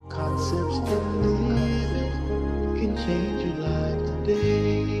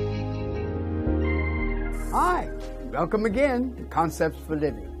Welcome again to Concepts for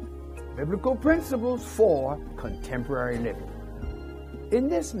Living, biblical principles for contemporary living. In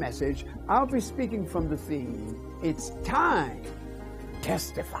this message, I'll be speaking from the theme, It's Time to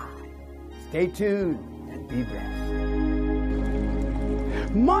Testify. Stay tuned and be blessed.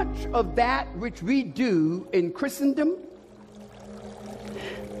 Much of that which we do in Christendom,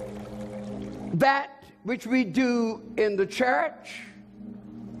 that which we do in the church,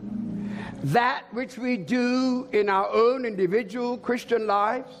 that which we do in our own individual Christian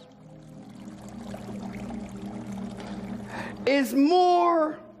lives, is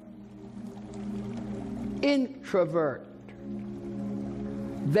more introvert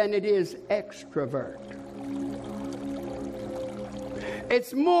than it is extrovert.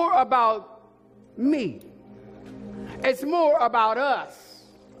 It's more about me. It's more about us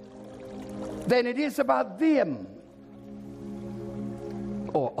than it is about them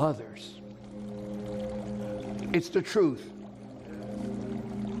or others. It's the truth.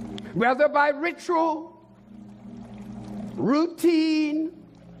 Whether by ritual, routine,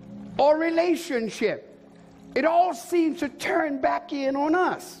 or relationship, it all seems to turn back in on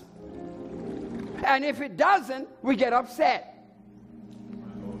us. And if it doesn't, we get upset.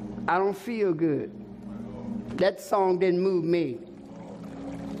 I don't feel good. That song didn't move me.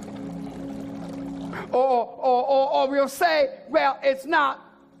 Or we'll say, well, it's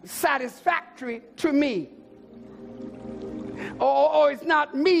not satisfactory to me. Or it's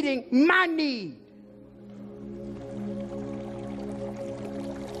not meeting my need.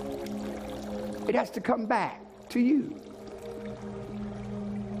 It has to come back to you.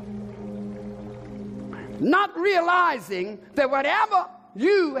 Not realizing that whatever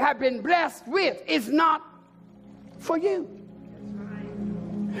you have been blessed with is not for you.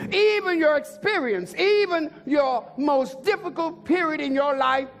 Even your experience, even your most difficult period in your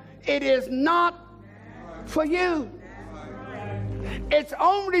life, it is not for you. It's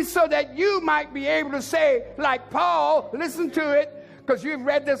only so that you might be able to say, like Paul, listen to it, because you've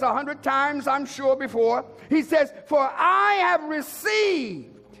read this 100 times, I'm sure, before. He says, for I have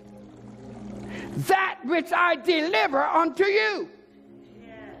received that which I deliver unto you. Yes.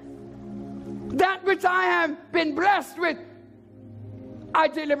 That which I have been blessed with, I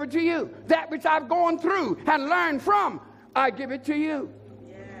deliver to you. That which I've gone through and learned from, I give it to you.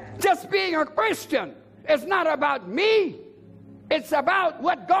 Yes. Just being a Christian is not about me. It's about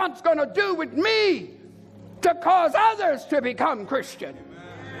what God's going to do with me to cause others to become Christian.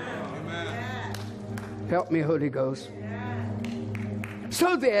 Amen. Help me, Holy Ghost.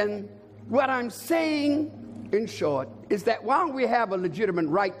 So then, what I'm saying in short is that while we have a legitimate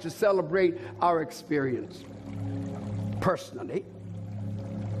right to celebrate our experience personally,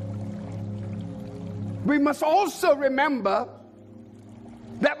 we must also remember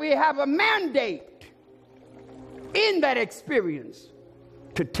that we have a mandate in that experience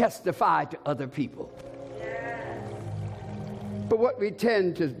to testify to other people. But what we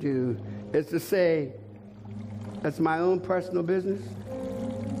tend to do is to say, that's my own personal business.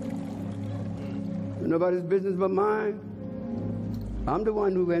 Nobody's business but mine. I'm the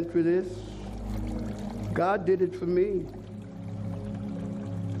one who went through this. God did it for me.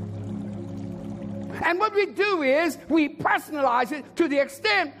 And what we do is we personalize it to the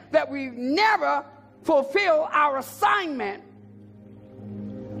extent that we never fulfill our assignment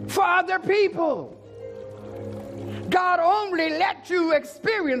for other people. God only let you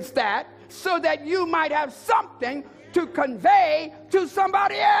experience that so that you might have something to convey to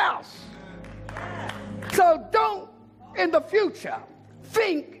somebody else. So don't, in the future,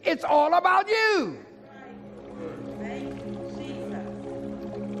 think it's all about you.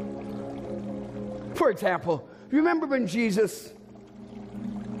 For example, remember when Jesus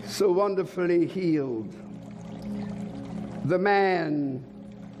so wonderfully healed the man,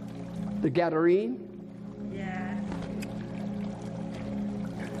 the Gadarene? Yeah.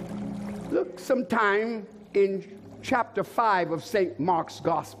 Look sometime in chapter 5 of St. Mark's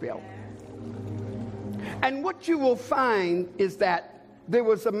Gospel. And what you will find is that there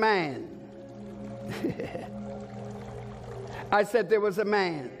was a man. I said there was a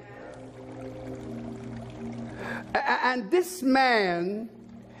man. And this man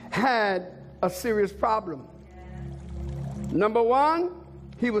had a serious problem. Number one,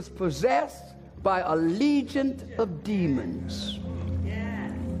 he was possessed by a legion of demons.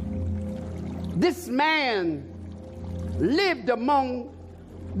 This man lived among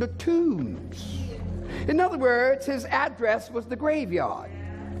the tombs. In other words, his address was the graveyard.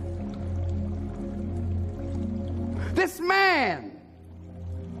 This man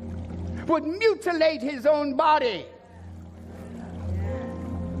would mutilate his own body.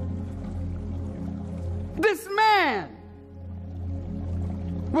 This man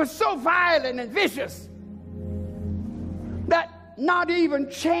was so violent and vicious that not even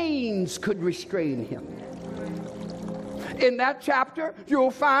chains could restrain him. In that chapter,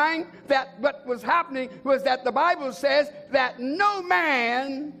 you'll find that what was happening was that the Bible says that no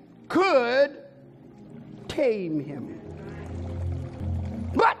man could tame him.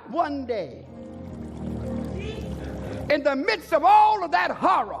 But one day, in the midst of all of that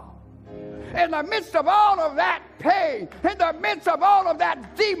horror, in the midst of all of that pain, in the midst of all of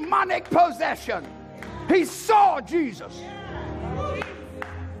that demonic possession, he saw Jesus.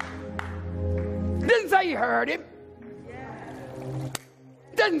 Didn't say he heard him.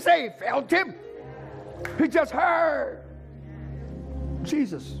 Didn't say he felt him. He just heard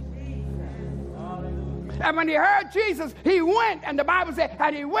Jesus. And when he heard Jesus, he went, and the Bible said,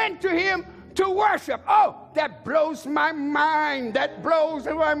 and he went to him to worship. Oh, that blows my mind. That blows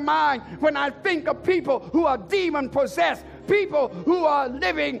my mind when I think of people who are demon possessed, people who are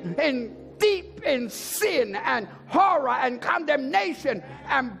living deep in sin and horror and condemnation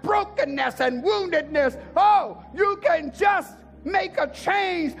and brokenness and woundedness. Oh, you can just make a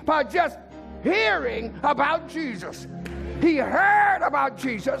change by just hearing about Jesus. He heard about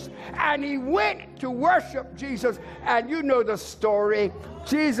Jesus and he went to worship Jesus. And you know the story.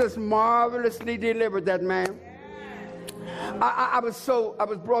 Jesus marvelously delivered that man. I was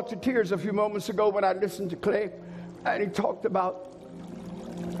brought to tears a few moments ago when I listened to Clay, and he talked about,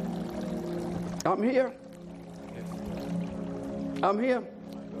 I'm here. I'm here.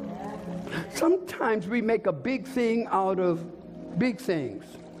 Sometimes we make a big thing out of big things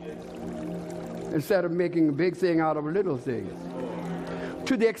instead of making a big thing out of little things.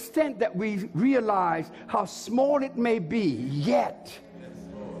 To the extent that we realize how small it may be, yet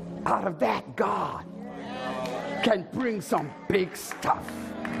out of that God can bring some big stuff.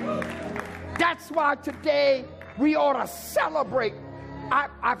 That's why today we ought to celebrate.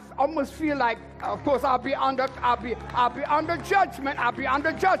 I almost feel like, of course, I'll be under judgment.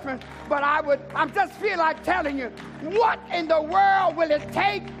 But I just feel like telling you, what in the world will it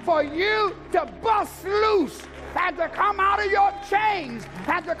take for you to bust loose and to come out of your chains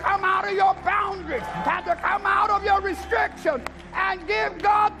and to come out of your boundaries and to come out of your restrictions and give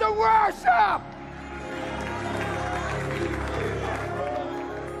God the worship?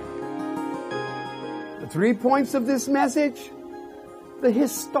 The 3 points of this message: the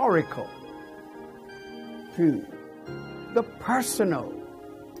historical, 2, the personal,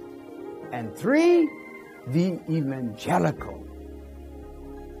 and 3, the evangelical.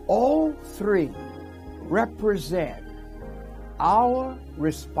 All 3 represent our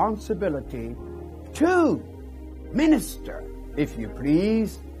responsibility to minister, if you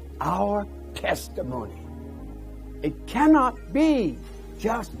please, our testimony. It cannot be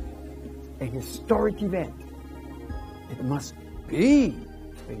just a historic event. It must be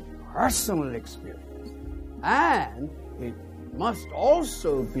a personal experience, and it must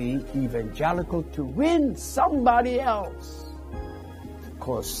also be evangelical to win somebody else,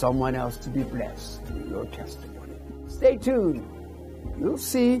 cause someone else to be blessed through your testimony. Stay tuned. You'll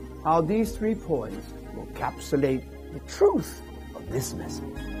see how these 3 points will encapsulate the truth of this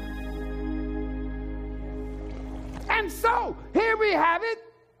message. And so here we have it.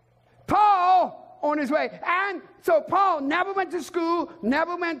 Paul on his way. And so Paul never went to school,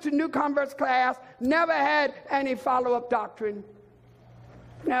 never went to new converts class, never had any follow-up doctrine.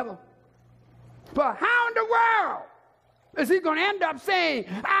 Never. But how in the world is he going to end up saying,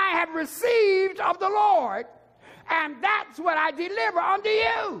 I have received of the Lord, and that's what I deliver unto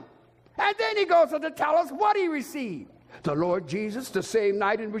you? And then he goes on to tell us what he received. The Lord Jesus, the same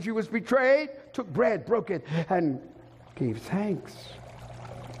night in which he was betrayed, took bread, broke it, and gave thanks.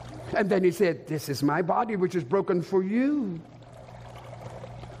 And then he said, this is my body which is broken for you.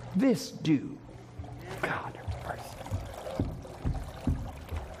 This do. God have mercy.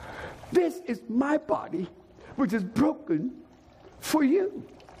 This is my body which is broken for you.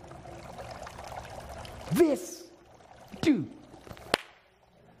 This do.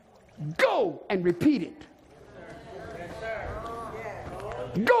 Go and repeat it.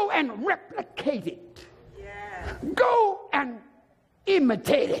 Go and replicate it. Go and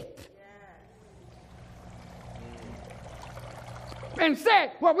imitate it.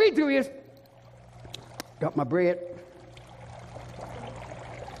 Instead, what we do is, got my bread,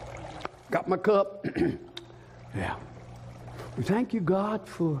 got my cup. Yeah. Thank you, God,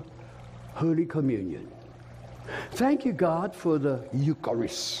 for Holy Communion. Thank you, God, for the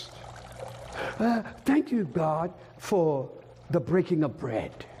Eucharist. Thank you, God, for the breaking of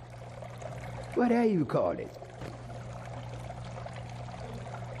bread. Whatever you call it.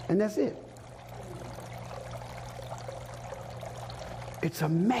 And that's it. It's a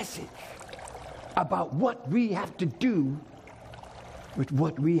message about what we have to do with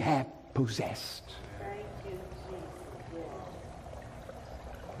what we have possessed.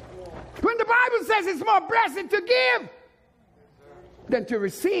 When the Bible says it's more blessed to give than to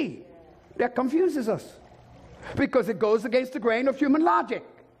receive, that confuses us because it goes against the grain of human logic.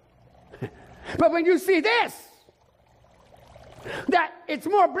 But when you see this, that it's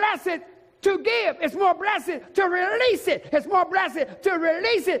more blessed to give, it's more blessed to release it, it's more blessed to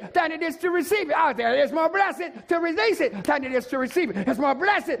release it than it is to receive it. Out there, it's more blessed to release it than it is to receive it. It's more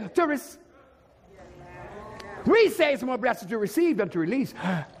blessed to receive. We say it's more blessed to receive than to release.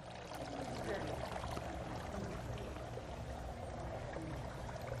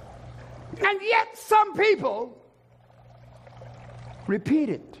 And yet some people repeat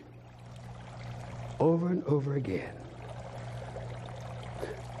it over and over again.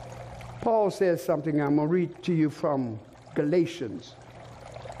 Paul says something. I'm going to read to you from Galatians.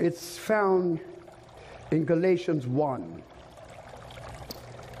 It's found in Galatians 1.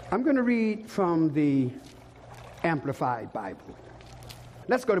 I'm going to read from the Amplified Bible.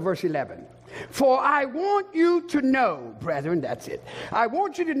 Let's go to verse 11. For I want you to know, brethren, that's it. I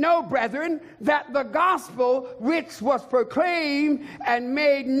want you to know, brethren, that the gospel which was proclaimed and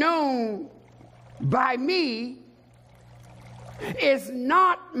made known by me is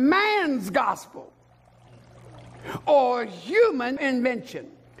not man's gospel or human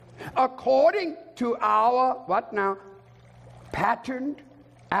invention, according to our, what now? Patterned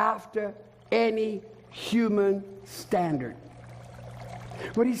after any human standard.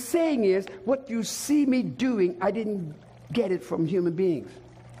 What he's saying is, what you see me doing, I didn't get it from human beings.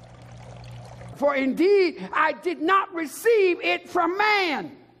 For indeed, I did not receive it from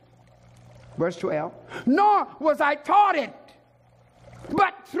man. Verse 12. Nor was I taught it,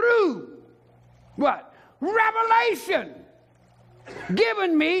 but through what? Revelation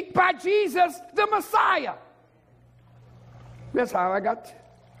given me by Jesus the Messiah. That's how I got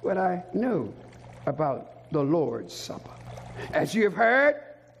what I know about the Lord's Supper. As you have heard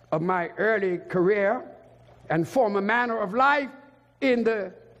of my early career and former manner of life in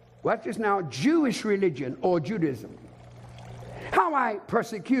the, what is now Jewish religion or Judaism, how I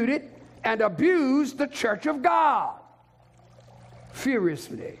persecuted and abused the church of God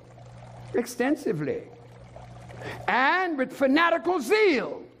furiously, extensively, and with fanatical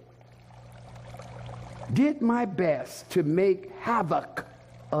zeal, did my best to make havoc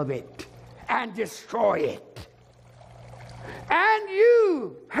of it and destroy it. And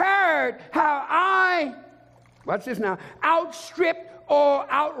you heard how I, what's this now, outstripped or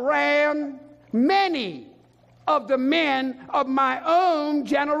outran many of the men of my own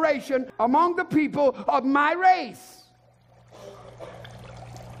generation among the people of my race.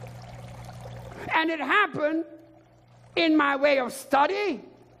 And it happened in my way of study,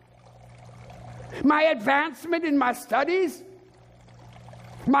 my advancement in my studies,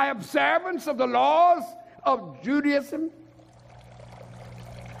 my observance of the laws of Judaism.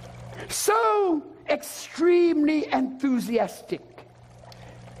 So extremely enthusiastic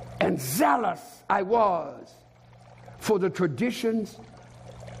and zealous I was for the traditions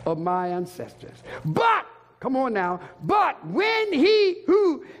of my ancestors. But, come on now, but when he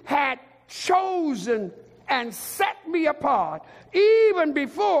who had chosen and set me apart, even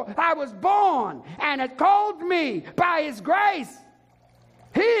before I was born, and had called me by his grace,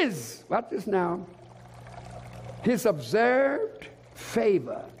 his, what is now? His observed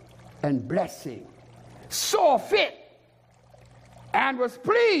favor and blessing, saw fit and was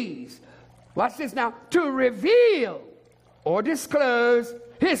pleased, watch this now, to reveal or disclose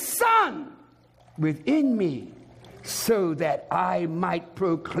his Son within me, so that I might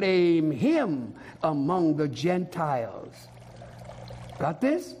proclaim him among the Gentiles. Got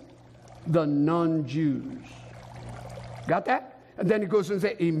this? The non-Jews. Got that? And then he goes and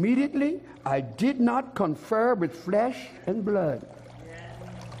says, immediately I did not confer with flesh and blood.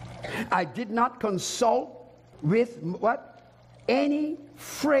 I did not consult with what? Any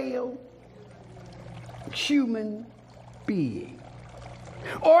frail human being,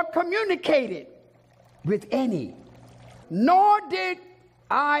 or communicated with any, nor did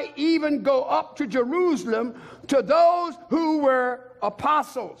I even go up to Jerusalem to those who were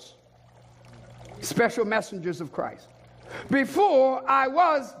apostles, special messengers of Christ. Before I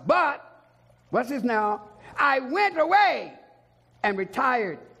was, but, what's this now? I went away and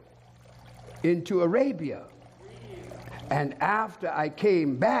retired into Arabia. And after I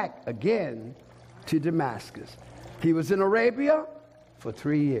came back again to Damascus. He was in Arabia for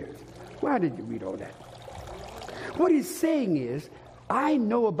 3 years. Why did you read all that? What he's saying is, I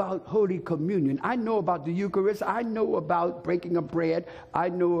know about Holy Communion. I know about the Eucharist. I know about breaking of bread. I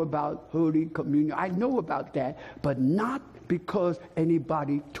know about Holy Communion. I know about that, but not because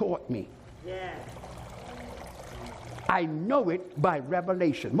anybody taught me. Yeah. I know it by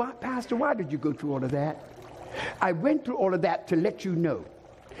revelation. Why, Pastor, why did you go through all of that? I went through all of that to let you know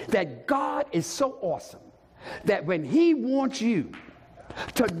that God is so awesome that when he wants you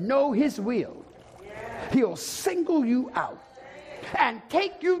to know his will, he'll single you out and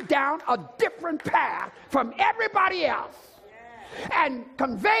take you down a different path from everybody else and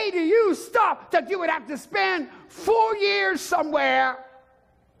convey to you stuff that you would have to spend 4 years somewhere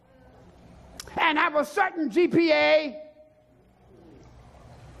and have a certain GPA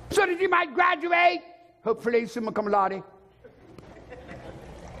so that you might graduate, hopefully summa cum laude.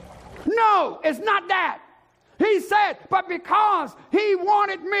 No, it's not that. He said, but because he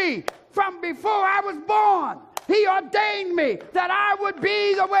wanted me from before I was born, he ordained me that I would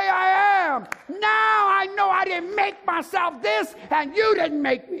be the way I am. Now I know I didn't make myself this, and you didn't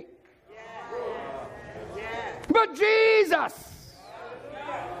make me. But Jesus,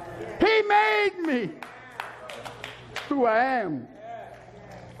 he made me who I am.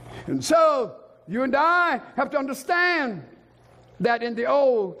 And so you and I have to understand that in the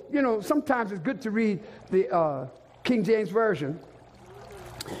old, sometimes it's good to read the King James Version,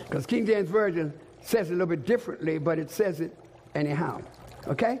 because King James Version says it a little bit differently, but it says it anyhow.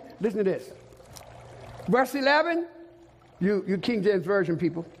 Okay? Listen to this. Verse 11, you King James Version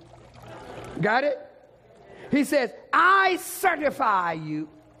people. Got it? He says, I certify you.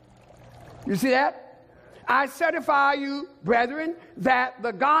 You see that? I certify you, brethren, that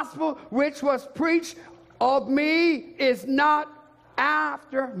the gospel which was preached of me is not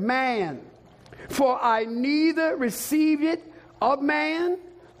after man. For I neither received it of man,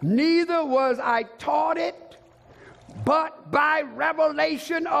 neither was I taught it, but by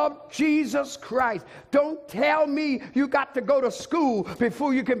revelation of Jesus Christ. Don't tell me you got to go to school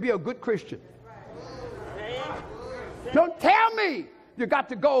before you can be a good Christian. Don't tell me you got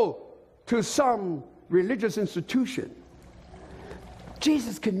to go to some religious institution.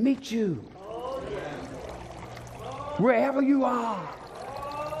 Jesus can meet you wherever you are.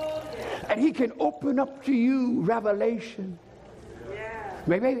 And he can open up to you revelation.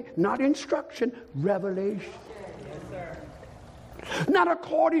 Maybe not instruction, revelation. Not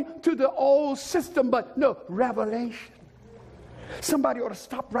according to the old system, but no, revelation. Somebody ought to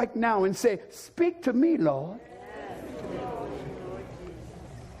stop right now and say, speak to me, Lord.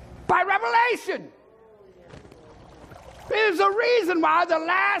 By revelation. There's a reason why the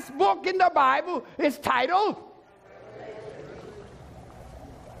last book in the Bible is titled.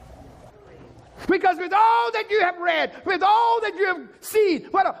 Because with all that you have read, with all that you have seen,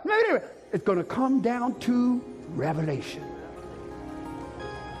 it's going to come down to revelation.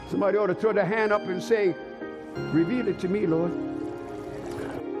 Somebody ought to throw their hand up and say, reveal it to me, Lord.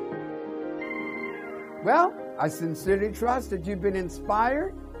 Well, I sincerely trust that you've been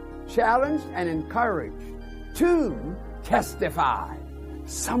inspired, challenged, and encouraged to testify.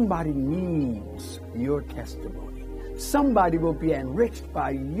 Somebody needs your testimony. Somebody will be enriched by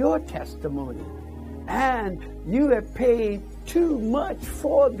your testimony. And you have paid too much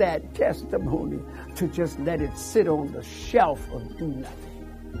for that testimony to just let it sit on the shelf of do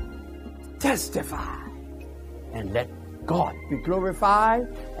nothing. Testify and let God be glorified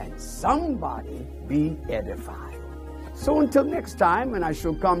and somebody be edified. So until next time, when I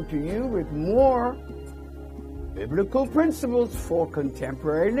shall come to you with more biblical principles for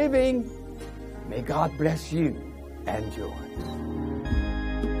contemporary living, may God bless you and yours.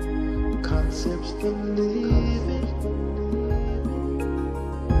 Concepts for living.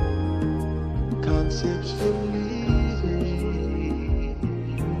 Concepts for living.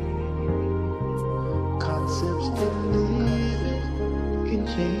 Concepts for living can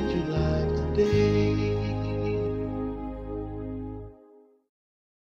change your life today.